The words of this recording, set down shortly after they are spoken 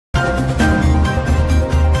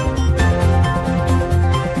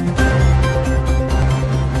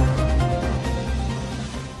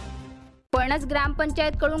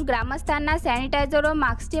ग्रामपंचायतकडून ग्रामस्थांना सॅनिटायझर व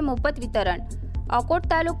मास्कचे मोफत वितरण। अकोट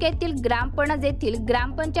तालुक्यातील ग्रामपणज येथील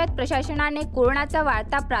ग्रामपंचायत प्रशासनाने कोरोनाचा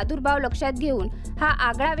वाढता प्रादुर्भाव लक्षात घेऊन हा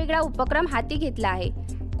आगळावेगळा उपक्रम हाती घेतला आहे।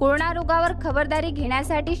 कोरोना रोगावर खबरदारी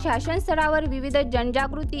घेण्यासाठी शासन स्तरावर विविध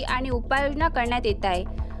जनजागृती आणि उपाययोजना करण्यात येत आहे।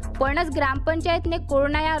 पणज ग्रामपंचायतने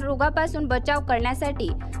कोरोना या रोगापासून बचाव करण्यासाठी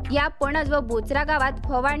या पणज व बोचरा गावात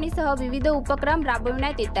फवारणीसह विविध उपक्रम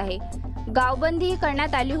राबविण्यात येत आहे। गावबंदीही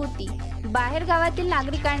करण्यात आली होती। बाहेर गावातील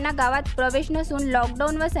नागरिकांना गावात प्रवेश नसून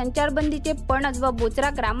लॉकडाऊन व संचारबंदीचे पणज व बोचरा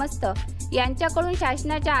ग्रामस्थ यांच्याकडून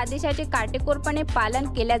शासनाच्या आदेशाचे काटेकोरपणे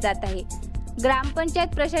पालन केले जात आहे।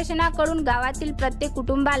 ग्रामपंचायत प्रशासनाकडून गावातील प्रत्येक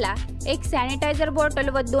कुटुंबाला एक सॅनिटायझर बॉटल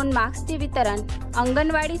व 2 मास्कचे वितरण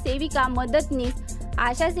अंगणवाडी सेविका, मदतनीस,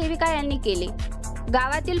 आशा सेविका यांनी केले।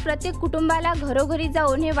 गावातील प्रत्येक कुटुंबाला घरोघरी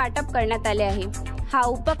जाऊन हे वाटप करण्यात आले आहे। हा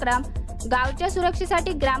उपक्रम गावच्या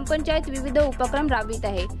सुरक्षेसाठी ग्रामपंचायत विविध उपक्रम राबवित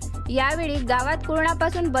आहे। यावेळी गावात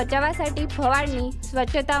कोरोनापासून बचावासाठी फवारणी,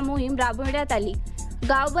 स्वच्छता मोहीम राबविण्यात आली।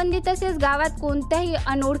 गावबंदी तसेच गावात कोणत्याही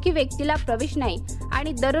अनोळखी व्यक्तीला प्रवेश नाही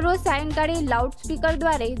आणि दररोज सायंकाळी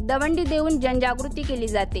लाऊडस्पीकरद्वारे दवंडी देऊन जनजागृती केली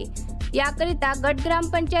जाते। याकरिता गट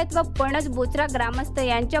ग्रामपंचायत व पणज बोचरा ग्रामस्थ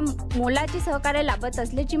यांच्या मोलाचे सहकार्य लाभत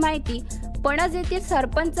असल्याची माहिती पणज येथील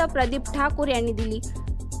सरपंच प्रदीप ठाकूर यांनी दिली।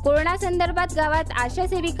 कोरोना संदर्भात गावात आशा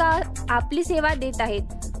सेविका आपली सेवा देत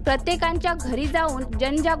आहेत। प्रत्येकांच्या घरी जाऊन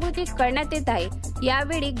जनजागृती करण्यात येत आहे।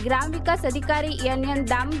 यावेळी ग्रामविकास अधिकारी NN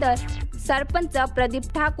दामदर, सरपंच प्रदीप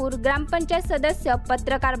ठाकूर, ग्रामपंचायत सदस्य,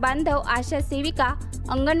 पत्रकार बांधव, आशा सेविका,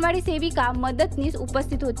 अंगणवाडी सेविका, मदतनीस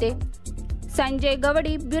उपस्थित होते। Sanjay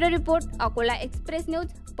Gawdi, bureau report, Akola express news,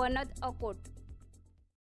 पणज, Akot.